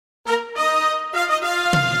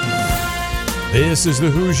This is the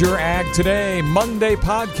Hoosier Ag Today Monday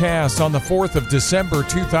podcast on the 4th of December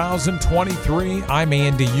 2023. I'm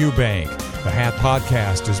Andy Eubank. The HAT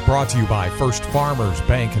podcast is brought to you by First Farmers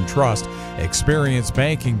Bank and Trust. Experience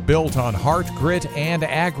banking built on heart, grit, and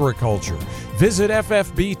agriculture. Visit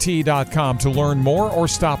ffbt.com to learn more or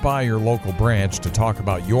stop by your local branch to talk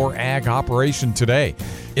about your ag operation today.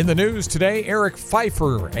 In the news today, Eric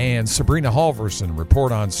Pfeiffer and Sabrina Halvorson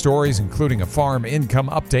report on stories including a farm income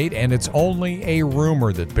update, and it's only a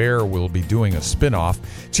rumor that Bayer will be doing a spinoff.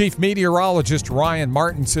 Chief Meteorologist Ryan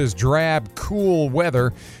Martin says drab, cool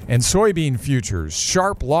weather and soybean futures.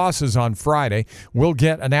 Sharp losses on Friday. We'll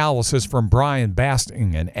get analysis from Brian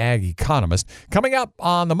Basting, an ag economist, coming up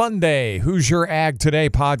on the Monday Hoosier Ag Today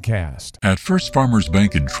podcast. At First Farmers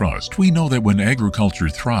Bank and Trust, we know that when agriculture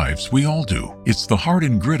thrives, we all do. It's the heart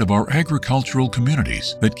and grit of our agricultural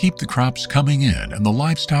communities that keep the crops coming in and the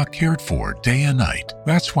livestock cared for day and night.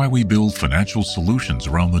 That's why we build financial solutions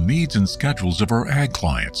around the needs and schedules of our ag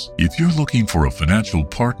clients. If you're looking for a financial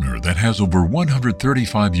partner that has over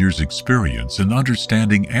 135 years experience in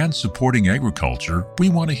understanding and supporting agriculture, we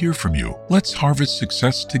want to hear from you. Let's harvest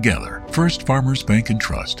success together. First Farmers Bank and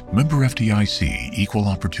Trust. Member FDIC, Equal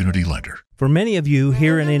Opportunity Lender. For many of you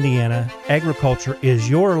here in Indiana, agriculture is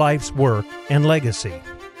your life's work and legacy.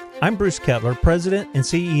 I'm Bruce Kettler, President and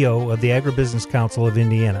CEO of the Agribusiness Council of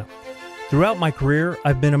Indiana. Throughout my career,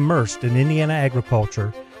 I've been immersed in Indiana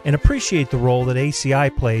agriculture and appreciate the role that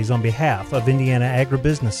ACI plays on behalf of Indiana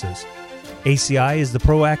agribusinesses. ACI is the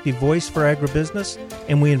proactive voice for agribusiness,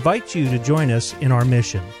 and we invite you to join us in our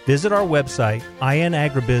mission. Visit our website,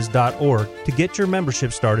 inagribiz.org, to get your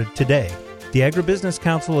membership started today. The Agribusiness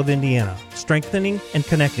Council of Indiana, strengthening and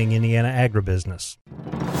connecting Indiana agribusiness.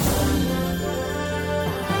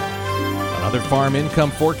 Another farm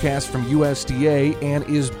income forecast from USDA, and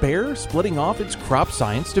is Bayer splitting off its crop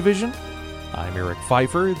science division? I'm Eric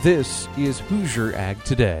Pfeiffer. This is Hoosier Ag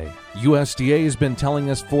Today. USDA has been telling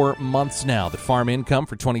us for months now that farm income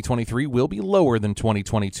for 2023 will be lower than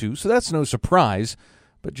 2022, so that's no surprise.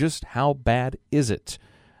 But just how bad is it?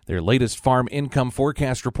 Their latest farm income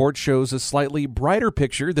forecast report shows a slightly brighter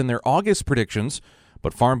picture than their August predictions,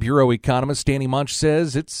 but Farm Bureau economist Danny Munch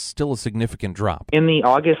says it's still a significant drop. In the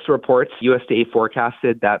August reports, USDA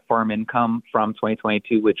forecasted that farm income from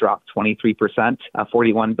 2022 would drop 23%, a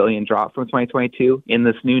 $41 billion drop from 2022. In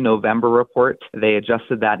this new November report, they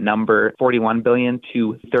adjusted that number, $41 billion,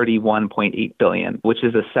 to $31.8 billion, which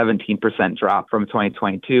is a 17% drop from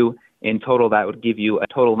 2022. In total, that would give you a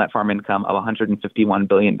total net farm income of $151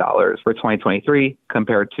 billion for 2023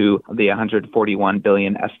 compared to the $141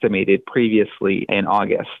 billion estimated previously in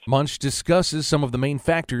August. Munch discusses some of the main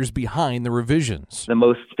factors behind the revisions. The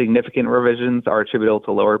most significant revisions are attributable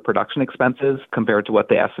to lower production expenses compared to what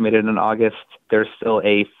they estimated in August. There's still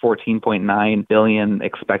a $14.9 billion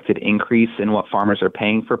expected increase in what farmers are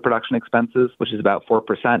paying for production expenses, which is about 4%,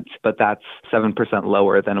 but that's 7%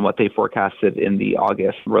 lower than what they forecasted in the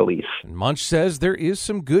August release. And Munch says there is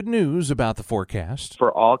some good news about the forecast. For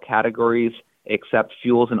all categories except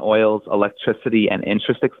fuels and oils, electricity, and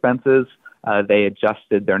interest expenses, they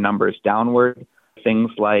adjusted their numbers downward. Things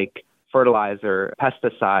like fertilizer,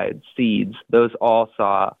 pesticides, seeds, those all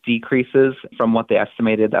saw decreases from what they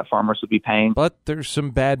estimated that farmers would be paying. But there's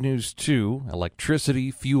some bad news too.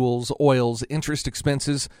 Electricity, fuels, oils, interest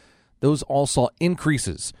expenses, those all saw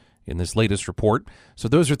increases in this latest report. So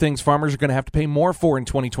those are things farmers are going to have to pay more for in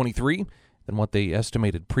 2023 than what they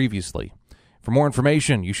estimated previously. For more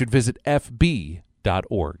information, you should visit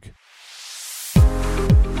fb.org.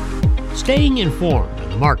 Staying informed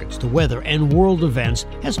on the markets, the weather, and world events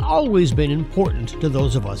has always been important to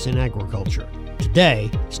those of us in agriculture.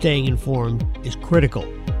 Today, staying informed is critical,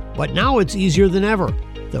 but now it's easier than ever.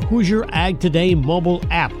 The Hoosier Ag Today mobile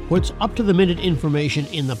app puts up-to-the-minute information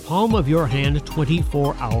in the palm of your hand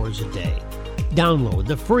 24 hours a day. Download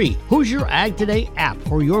the free Hoosier Ag Today app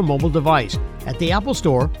for your mobile device at the Apple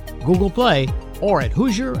Store, Google Play, or at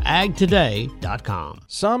HoosierAgToday.com.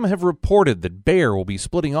 Some have reported that Bayer will be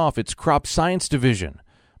splitting off its crop science division,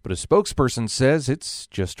 but a spokesperson says it's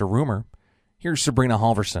just a rumor. Here's Sabrina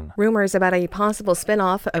Halvorson. Rumors about a possible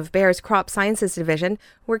spinoff of Bayer's crop sciences division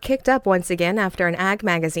were kicked up once again after an ag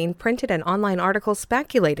magazine printed an online article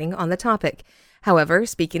speculating on the topic. However,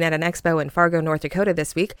 speaking at an expo in Fargo, North Dakota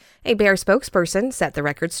this week, a Bayer spokesperson set the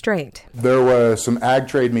record straight. There was some ag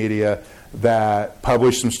trade media that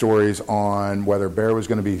published some stories on whether Bayer was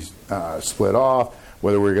going to be split off,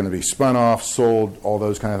 whether we were going to be spun off, sold, all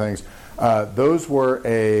those kind of things. Those were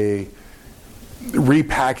a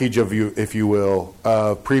repackage of you, if you will,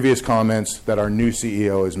 of previous comments that our new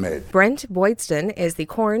CEO has made. Brent Boydston is the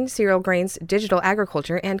corn, cereal grains, digital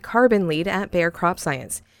agriculture, and carbon lead at Bayer Crop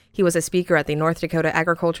Science. He was a speaker at the North Dakota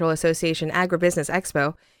Agricultural Association Agribusiness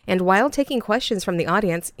Expo, and while taking questions from the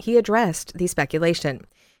audience, he addressed the speculation.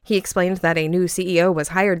 He explained that a new CEO was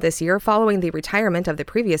hired this year following the retirement of the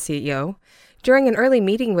previous CEO. During an early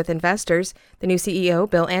meeting with investors, the new CEO,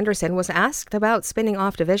 Bill Anderson, was asked about spinning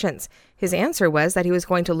off divisions. His answer was that he was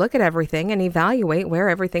going to look at everything and evaluate where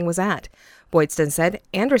everything was at. Boydston said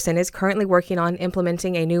Anderson is currently working on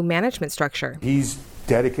implementing a new management structure. He's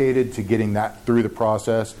dedicated to getting that through the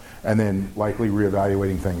process and then likely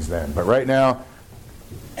reevaluating things then. But right now,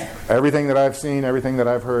 everything that I've seen, everything that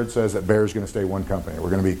I've heard says that Bayer's going to stay one company. We're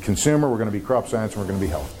going to be consumer, we're going to be crop science, and we're going to be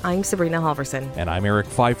health. I'm Sabrina Halvorson. And I'm Eric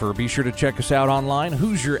Pfeiffer. Be sure to check us out online,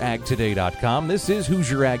 HoosierAgToday.com. This is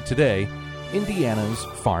Hoosier Ag Today, Indiana's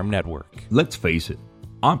Farm Network. Let's face it,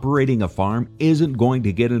 operating a farm isn't going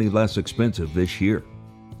to get any less expensive this year.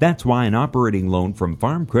 That's why an operating loan from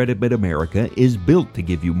Farm Credit Mid-America is built to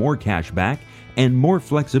give you more cash back and more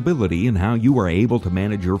flexibility in how you are able to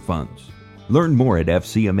manage your funds. Learn more at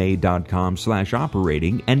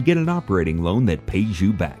fcma.com/operating and get an operating loan that pays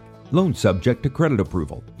you back. Loan subject to credit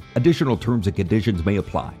approval. Additional terms and conditions may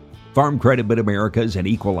apply. Farm Credit Mid-America is an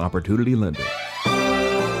equal opportunity lender.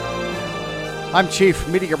 I'm Chief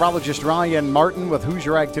Meteorologist Ryan Martin with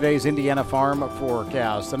Hoosier Ag Today's Indiana Farm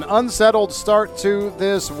Forecast. An unsettled start to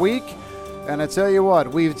this week. And I tell you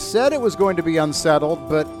what, we've said it was going to be unsettled,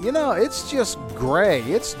 but, it's just gray.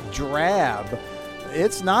 It's drab.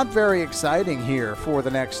 It's not very exciting here for the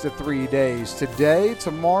next 3 days. Today,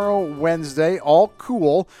 tomorrow, Wednesday, all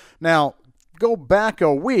cool. Now, go back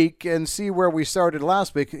a week and see where we started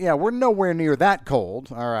last week. Yeah, we're nowhere near that cold,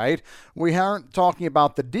 all right? We aren't talking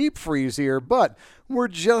about the deep freeze here, but we're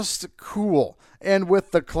just cool. And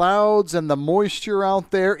with the clouds and the moisture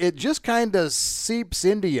out there, it just kind of seeps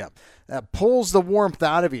into you. Pulls the warmth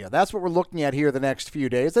out of you. That's what we're looking at here the next few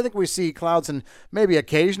days. I think we see clouds and maybe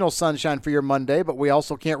occasional sunshine for your Monday, but we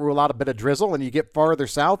also can't rule out a bit of drizzle, and you get farther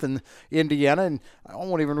south in Indiana, and I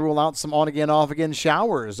won't even rule out some on-again, off-again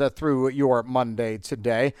showers through your Monday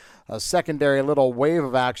today. A secondary little wave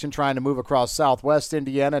of action trying to move across southwest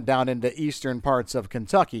Indiana down into eastern parts of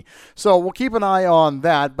Kentucky. So we'll keep an eye on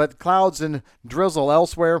that, but clouds and drizzle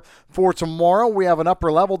elsewhere. For tomorrow, we have an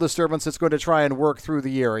upper-level disturbance that's going to try and work through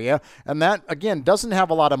the area, and that, again, doesn't have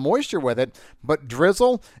a lot of moisture with it, but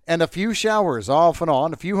drizzle and a few showers off and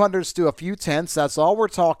on, a few hundreds to a few tenths. That's all we're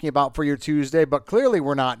talking about for your Tuesday, but clearly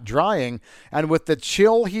we're not drying, and with the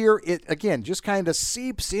chill here, it, again, just kind of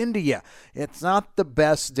seeps into you. It's not the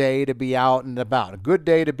best day to be out and about. A good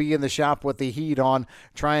day to be in the shop with the heat on,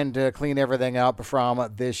 trying to clean everything up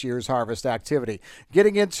from this year's harvest activity.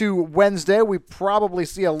 Getting into Wednesday, we probably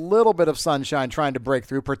see a little bit of sunshine trying to break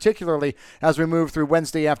through, particularly as we move through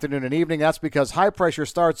Wednesday afternoon and evening. That's because high pressure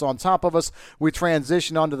starts on top of us. We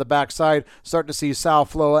transition onto the backside, start to see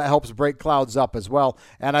south flow. It helps break clouds up as well.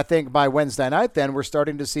 And I think by Wednesday night, then, we're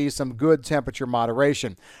starting to see some good temperature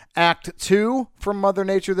moderation. Act 2 from Mother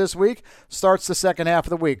Nature this week starts the second half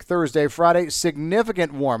of the week. Thursday, Friday,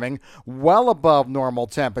 significant warming, well above normal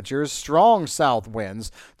temperatures, strong south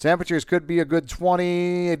winds. Temperatures could be a good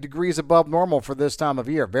 20 degrees above normal for this time of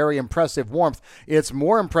year. Very impressive warmth. It's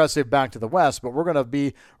more impressive back to the west, but we're going to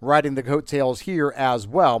be riding the coattails here as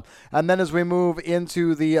well. And then as we move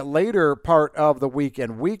into the later part of the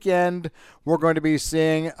weekend, we're going to be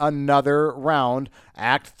seeing another round,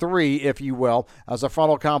 Act 3, if you will, as a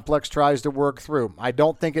frontal complex tries to work through. I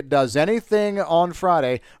don't think it does anything on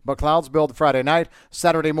Friday, but clouds build Friday night.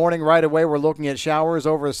 Saturday morning, right away, we're looking at showers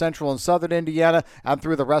over central and southern Indiana, and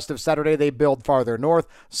through the rest of Saturday, they build farther north.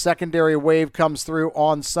 Secondary wave comes through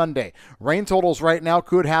on Sunday. Rain totals right now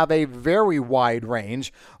could have a very wide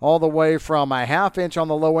range, all the way from a half inch on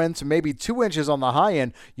the low end to maybe 2 inches on the high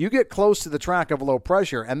end. You get close to the track of low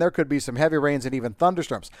pressure, and there could be some heavy rains and even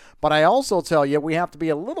thunderstorms. But I also tell you, we have to be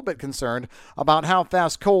a little bit concerned about how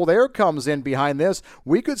fast cold air comes in behind this.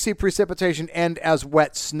 We could see precipitation end as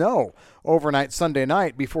wet snow overnight Sunday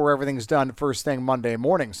night before everything's done first thing Monday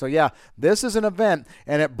morning. So yeah, this is an event,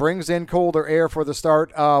 and it brings in colder air for the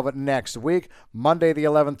start of next week. Monday the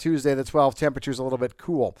 11th, Tuesday the 12th, temperatures a little bit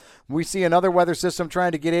cool. We see another weather system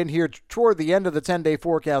trying to get in here toward the end of the 10-day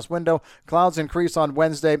forecast window. Clouds increase on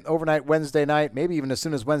Wednesday, overnight Wednesday night, maybe even as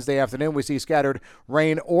soon as Wednesday afternoon. We see scattered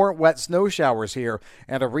rain or wet snow showers here,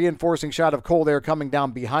 and a reinforcing shot of cold air coming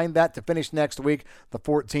down behind that to finish next week, the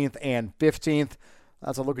 14th and 15th.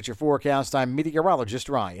 That's a look at your forecast. I'm meteorologist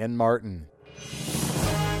Ryan Martin.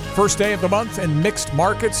 First day of the month and mixed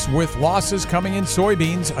markets with losses coming in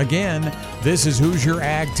soybeans again. This is Hoosier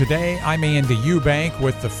Ag Today. I'm Andy Eubank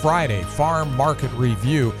with the Friday Farm Market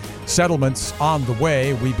Review. Settlements on the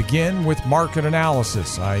way. We begin with market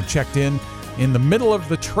analysis. I checked in the middle of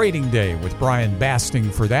the trading day with Brian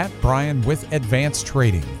Basting for that. Brian with Advanced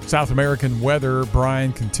Trading. South American weather,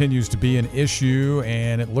 Brian, continues to be an issue,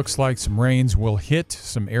 and it looks like some rains will hit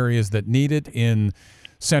some areas that need it in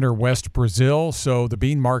center west Brazil. So the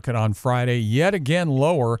bean market on Friday yet again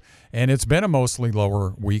lower, and it's been a mostly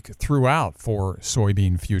lower week throughout for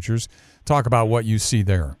soybean futures. Talk about what you see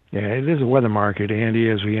there. Yeah, it is a weather market, Andy,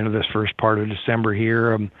 as we enter this first part of December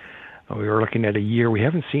here. We were looking at a year we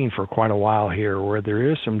haven't seen for quite a while here, where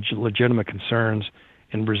there is some legitimate concerns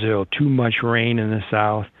in Brazil. Too much rain in the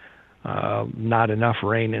south, not enough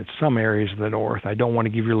rain in some areas of the north. I don't want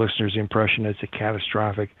to give your listeners the impression it's a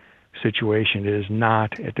catastrophic situation. It is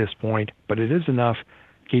not at this point, but it is enough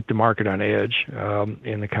to keep the market on edge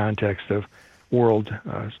in the context of world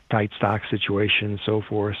tight stock situation and so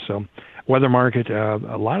forth. So weather market,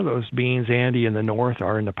 a lot of those beans, Andy, in the north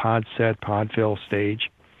are in the pod set, pod fill stage.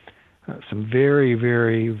 Some very,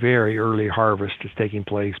 very, very early harvest is taking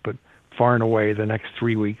place, but far and away the next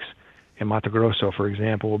 3 weeks in Mato Grosso, for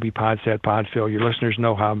example, will be pod set, pod fill. Your listeners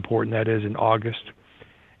know how important that is in August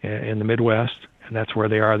in the Midwest, and that's where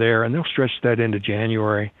they are there. And they'll stretch that into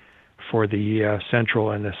January for the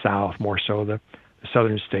central and the south, more so the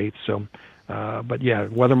southern states. So, but yeah,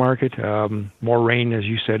 weather market, more rain, as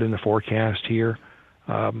you said, in the forecast here.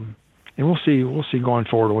 And we'll see going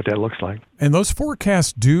forward what that looks like. And those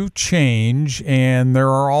forecasts do change, and there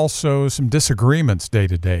are also some disagreements day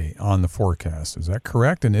to day on the forecast. Is that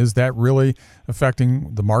correct? And is that really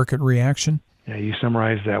affecting the market reaction? Yeah, you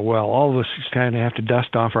summarized that well. All of us just kind of have to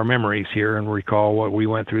dust off our memories here and recall what we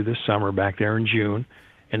went through this summer back there in June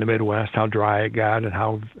in the Midwest, how dry it got and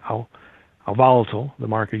how volatile the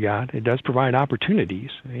market got. It does provide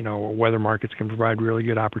opportunities. You know, weather markets can provide really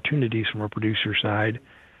good opportunities from a producer side.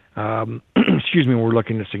 We're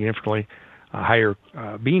looking at significantly higher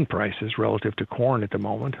bean prices relative to corn at the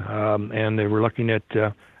moment. And they were looking at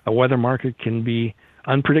a weather market can be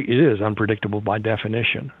unpredictable. It is unpredictable by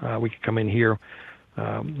definition. We could come in here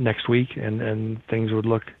next week and things would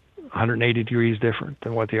look 180 degrees different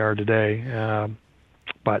than what they are today.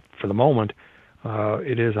 But for the moment,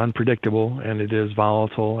 it is unpredictable and it is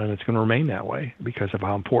volatile, and it's going to remain that way because of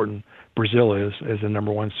how important Brazil is as the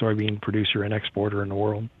number one soybean producer and exporter in the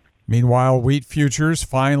world. Meanwhile, wheat futures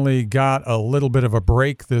finally got a little bit of a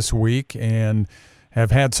break this week and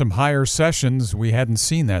have had some higher sessions. We hadn't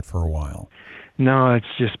seen that for a while. No, it's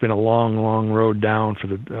just been a long, long road down for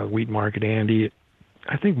the wheat market, Andy.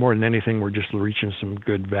 I think more than anything, we're just reaching some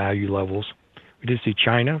good value levels. We did see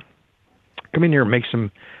China come in here and make some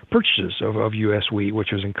purchases of U.S. wheat,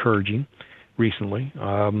 which was encouraging recently.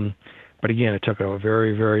 But again, it took a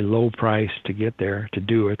very, very low price to get there, to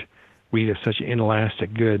do it. Wheat is such an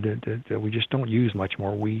inelastic good that we just don't use much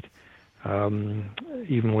more wheat,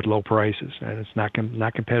 even with low prices. And it's not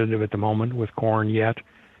competitive at the moment with corn yet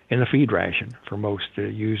in the feed ration for most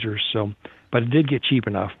users. So, but it did get cheap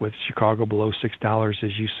enough with Chicago below $6,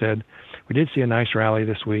 as you said. We did see a nice rally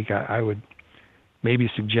this week. I would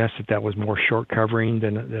maybe suggest that was more short covering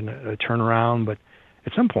than a turnaround, but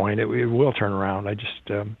at some point it will turn around. I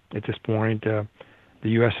just, at this point, the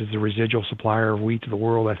U.S. is the residual supplier of wheat to the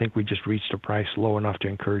world. I think we just reached a price low enough to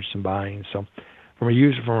encourage some buying. So from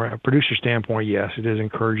a producer standpoint, yes, it is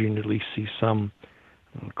encouraging to at least see some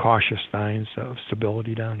cautious signs of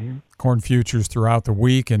stability down here. Corn futures throughout the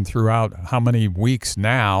week and throughout how many weeks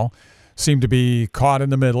now seem to be caught in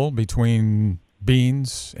the middle between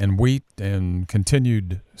beans and wheat and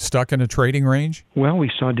continued stuck in a trading range? Well,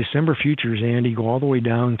 we saw December futures, Andy, go all the way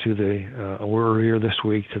down to earlier this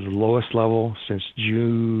week to the lowest level since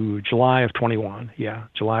July of 21. Yeah,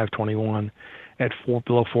 July of 21 at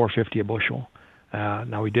below 450 a bushel.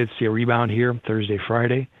 Now, we did see a rebound here Thursday,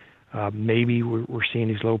 Friday. Maybe we're seeing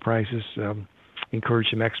these low prices encourage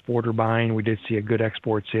some exporter buying. We did see a good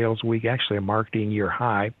export sales week, actually a marketing year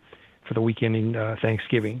high for the week ending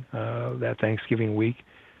Thanksgiving, that Thanksgiving week,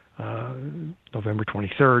 November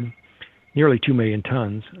 23rd, nearly 2 million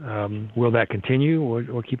tons. Will that continue?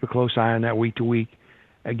 We'll keep a close eye on that week to week.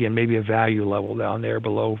 Again, maybe a value level down there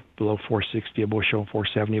below 460 a bushel,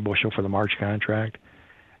 470 a bushel for the March contract.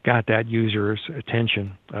 Got that user's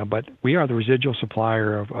attention. But we are the residual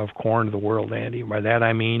supplier of corn to the world, Andy. By that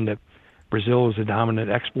I mean that Brazil is the dominant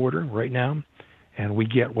exporter right now, and we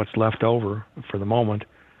get what's left over for the moment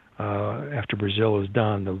after Brazil is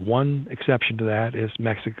done. The one exception to that is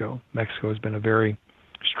Mexico. Mexico has been a very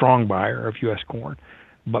strong buyer of U.S. corn.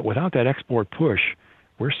 But without that export push,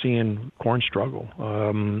 we're seeing corn struggle.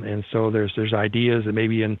 And so there's ideas that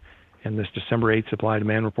maybe in this December 8th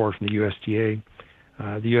supply-demand report from the USDA,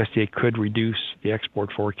 the USDA could reduce the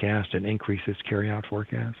export forecast and increase its carryout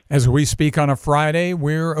forecast. As we speak on a Friday,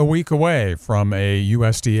 we're a week away from a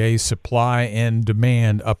USDA supply and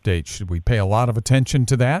demand update. Should we pay a lot of attention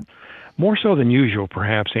to that? More so than usual,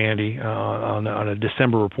 perhaps, Andy, on a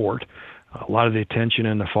December report. A lot of the attention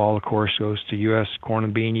in the fall, of course, goes to U.S. corn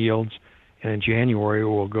and bean yields. And in January,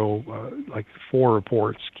 we'll go like 4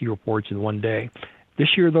 reports, key reports in one day.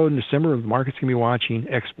 This year, though, in December, the market's going to be watching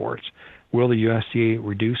exports. Will the USDA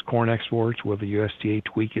reduce corn exports? Will the USDA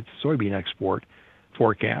tweak its soybean export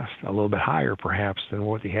forecast a little bit higher, perhaps, than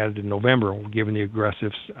what they had in November, given the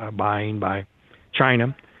aggressive buying by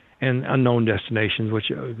China and unknown destinations, which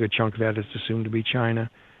a good chunk of that is assumed to be China?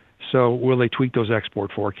 So will they tweak those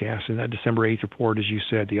export forecasts? In that December 8th report, as you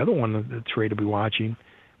said, the other one that the trade will be watching,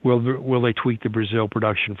 will they tweak the Brazil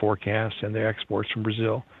production forecast and the exports from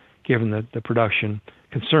Brazil, given the production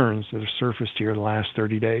concerns that have surfaced here the last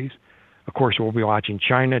 30 days? Of course, we'll be watching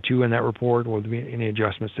China, too, in that report. Will there be any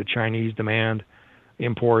adjustments to Chinese demand,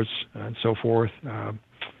 imports, and so forth? So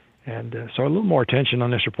a little more attention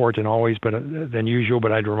on this report than usual,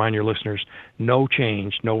 but I'd remind your listeners, no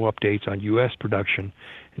change, no updates on U.S. production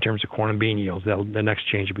in terms of corn and bean yields. The next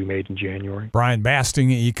change will be made in January. Brian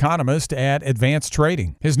Basting, economist at Advanced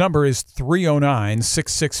Trading. His number is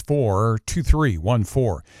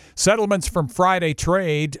 309-664-2314. Settlements from Friday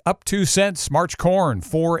trade up 2 cents. March corn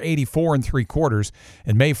 $4.84 3/4,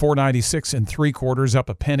 and May $4.96 3/4, up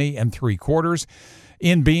a penny and 3/4.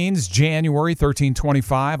 In beans, January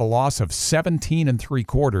 $13.25, a loss of 17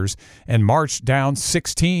 3/4, and March down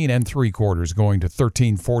 16 3/4, going to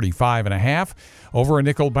 $13.45 1/2. Over a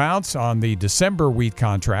nickel bounce on the December wheat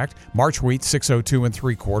contract. March wheat $6.02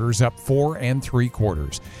 3/4, up 4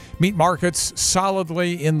 3/4. Meat markets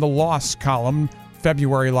solidly in the loss column.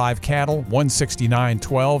 February live cattle,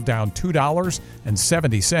 $169.12, down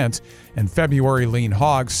 $2.70, and February lean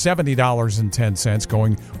hogs, $70.10,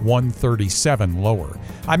 going $137 lower.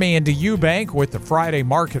 I'm Andy Eubank with the Friday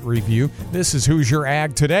Market Review. This is Hoosier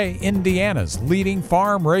Ag Today, Indiana's leading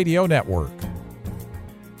farm radio network.